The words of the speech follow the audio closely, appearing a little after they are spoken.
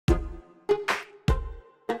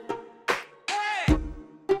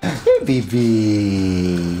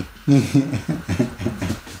baby.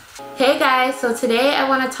 Hey guys, so today I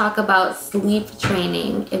want to talk about sleep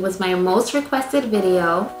training. It was my most requested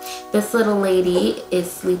video. This little lady is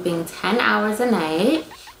sleeping 10 hours a night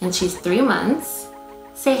and she's 3 months.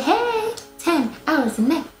 Say hey, 10 hours a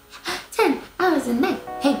night. 10 hours a night.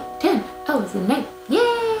 Hey, 10 hours a night.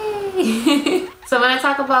 Yay! So I'm going to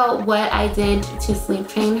talk about what I did to sleep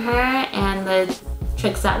train her and the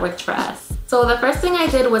tricks that worked for us. So the first thing I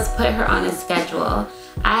did was put her on a schedule.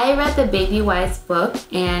 I read the Baby Wise book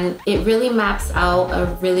and it really maps out a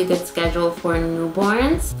really good schedule for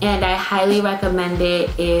newborns, and I highly recommend it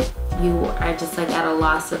if you are just like at a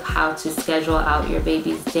loss of how to schedule out your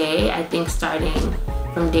baby's day. I think starting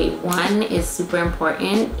from day 1 is super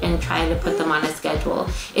important and trying to put them on a schedule.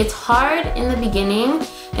 It's hard in the beginning,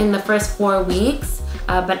 in the first 4 weeks,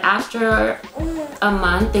 but after a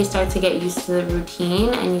month they start to get used to the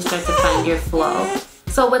routine and you start to find your flow.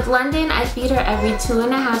 So with London, I feed her every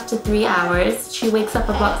 2.5 to 3 hours. She wakes up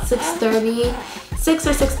about 6:30, 6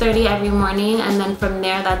 or 6:30 every morning, and then from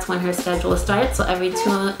there, that's when her schedule starts. So every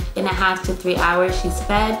 2.5 to 3 hours, she's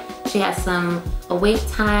fed. She has some awake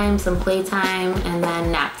time, some play time, and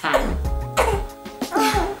then nap time.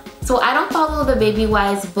 So I don't follow the Baby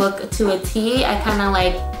Wise book to a T. I kind of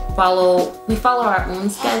like we follow our own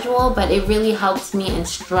schedule, but it really helps me in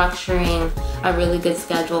structuring a really good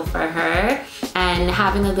schedule for her, and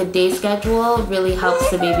having a good day schedule really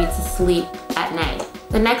helps the baby to sleep at night.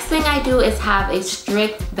 The next thing I do is have a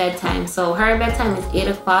strict bedtime. So her bedtime is 8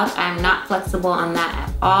 o'clock. I'm not flexible on that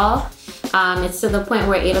at all. It's to the point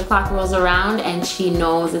where 8 o'clock rolls around and she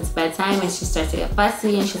knows it's bedtime and she starts to get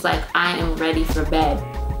fussy and she's like, I am ready for bed.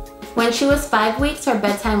 When she was 5 weeks, her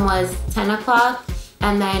bedtime was 10 o'clock.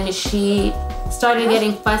 And then she started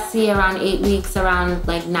getting fussy around 8 weeks, around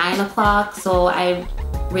like 9 o'clock. So I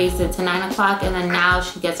raised it to 9 o'clock, and then now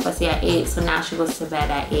she gets fussy at 8. So now she goes to bed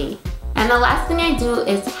at 8. And the last thing I do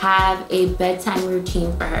is have a bedtime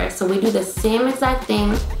routine for her. So we do the same exact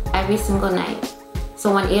thing every single night.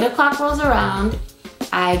 So when 8 o'clock rolls around,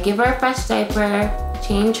 I give her a fresh diaper,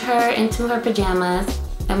 change her into her pajamas,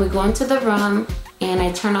 and we go into the room and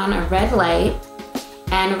I turn on a red light.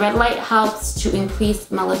 And red light helps to increase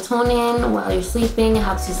melatonin while you're sleeping. It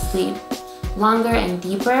helps you sleep longer and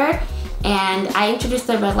deeper. And I introduced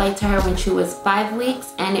the red light to her when she was 5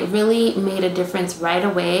 weeks, and it really made a difference right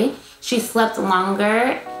away. She slept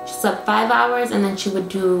longer. She slept 5 hours, and then she would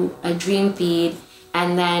do a dream feed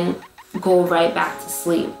and then go right back to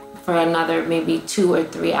sleep for another maybe 2 or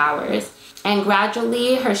 3 hours. And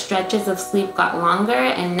gradually her stretches of sleep got longer,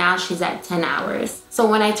 and now she's at 10 hours. So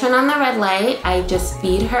when I turn on the red light, I just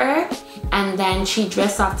feed her, and then she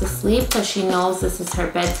drifts off to sleep because she knows this is her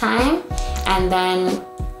bedtime. And then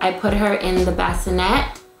I put her in the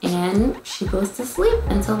bassinet and she goes to sleep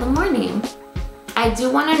until the morning. I do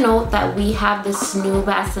want to note that we have this new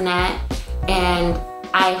bassinet and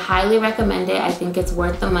I highly recommend it. I think it's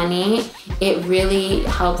worth the money. It really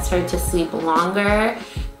helps her to sleep longer.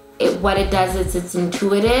 What it does is it's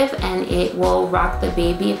intuitive and it will rock the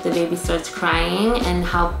baby if the baby starts crying and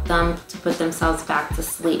help them to put themselves back to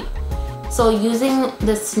sleep. So using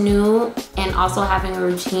the snoo and also having a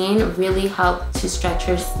routine really help to stretch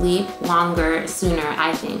her sleep longer sooner,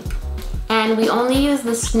 I think. And we only use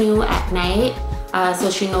the snoo at night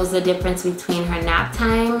so she knows the difference between her nap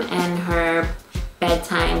time and her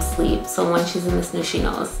bedtime sleep. So when she's in the snoo, she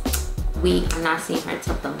knows we are not seeing her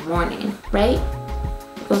till the morning, right?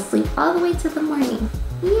 Go sleep all the way to the morning.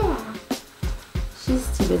 Yeah. She's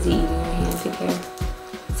too busy eating her hand to care.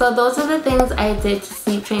 So those are the things I did to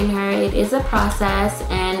sleep train her. It is a process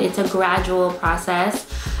and it's a gradual process.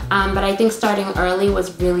 But I think starting early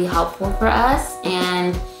was really helpful for us.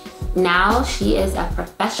 And now she is a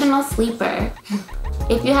professional sleeper.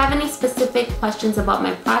 If you have any specific questions about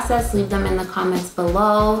my process, leave them in the comments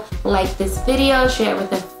below. Like this video, share it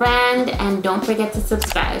with a friend, and don't forget to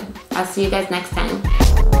subscribe. I'll see you guys next time.